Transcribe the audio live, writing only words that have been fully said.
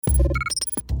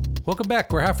Welcome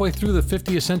back. We're halfway through the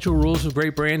 50 Essential Rules of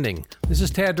Great Branding. This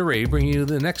is Tad DeRee bringing you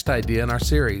the next idea in our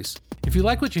series. If you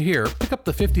like what you hear, pick up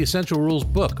the 50 Essential Rules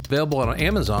book, available on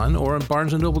Amazon or on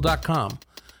barnesandnoble.com.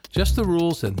 Just the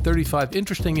rules and 35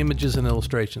 interesting images and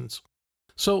illustrations.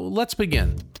 So let's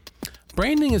begin.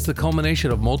 Branding is the culmination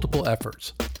of multiple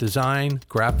efforts: design,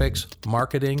 graphics,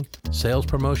 marketing, sales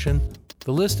promotion.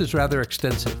 The list is rather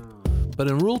extensive. But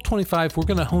in Rule 25, we're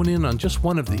going to hone in on just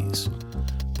one of these.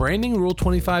 Branding Rule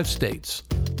 25 states,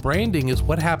 branding is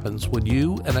what happens when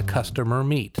you and a customer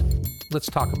meet. Let's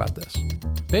talk about this.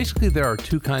 Basically, there are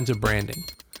two kinds of branding.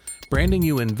 Branding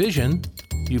you envision,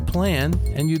 you plan,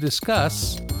 and you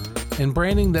discuss, and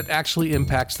branding that actually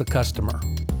impacts the customer.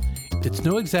 It's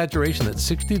no exaggeration that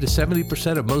 60 to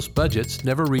 70% of most budgets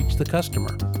never reach the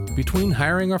customer. Between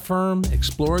hiring a firm,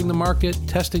 exploring the market,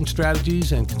 testing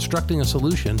strategies, and constructing a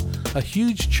solution, a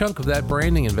huge chunk of that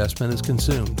branding investment is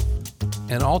consumed.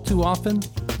 And all too often,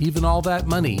 even all that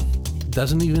money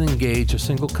doesn't even engage a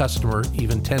single customer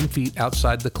even 10 feet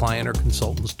outside the client or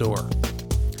consultant's door.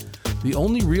 The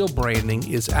only real branding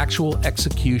is actual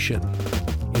execution.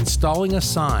 Installing a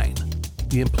sign,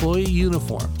 the employee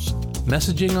uniforms,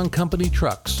 messaging on company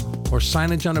trucks, or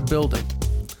signage on a building.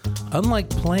 Unlike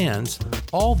plans,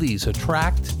 all these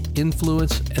attract,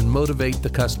 influence, and motivate the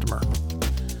customer.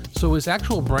 So is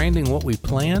actual branding what we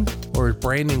plan, or is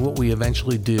branding what we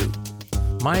eventually do?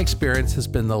 My experience has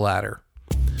been the latter.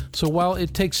 So while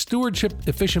it takes stewardship,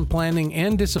 efficient planning,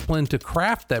 and discipline to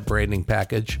craft that branding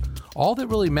package, all that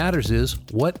really matters is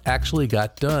what actually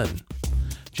got done.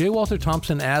 J. Walter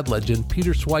Thompson ad legend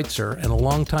Peter Schweitzer, and a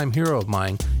longtime hero of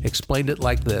mine, explained it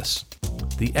like this: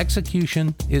 the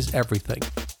execution is everything.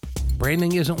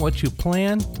 Branding isn't what you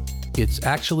plan, it's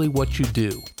actually what you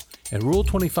do. And Rule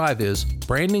 25 is,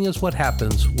 branding is what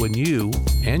happens when you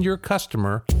and your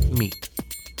customer meet.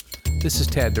 This is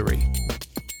Tad DeRee.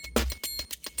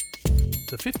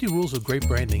 The 50 Rules of Great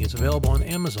Branding is available on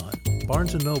Amazon,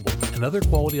 Barnes & Noble, and other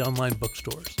quality online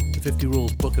bookstores. The 50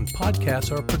 Rules book and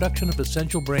podcasts are a production of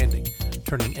Essential Branding,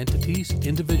 turning entities,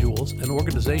 individuals, and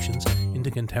organizations into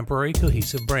contemporary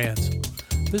cohesive brands.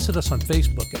 Visit us on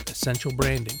Facebook at Essential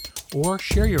Branding, or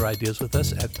share your ideas with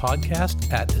us at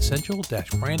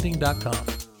podcast@essential-branding.com.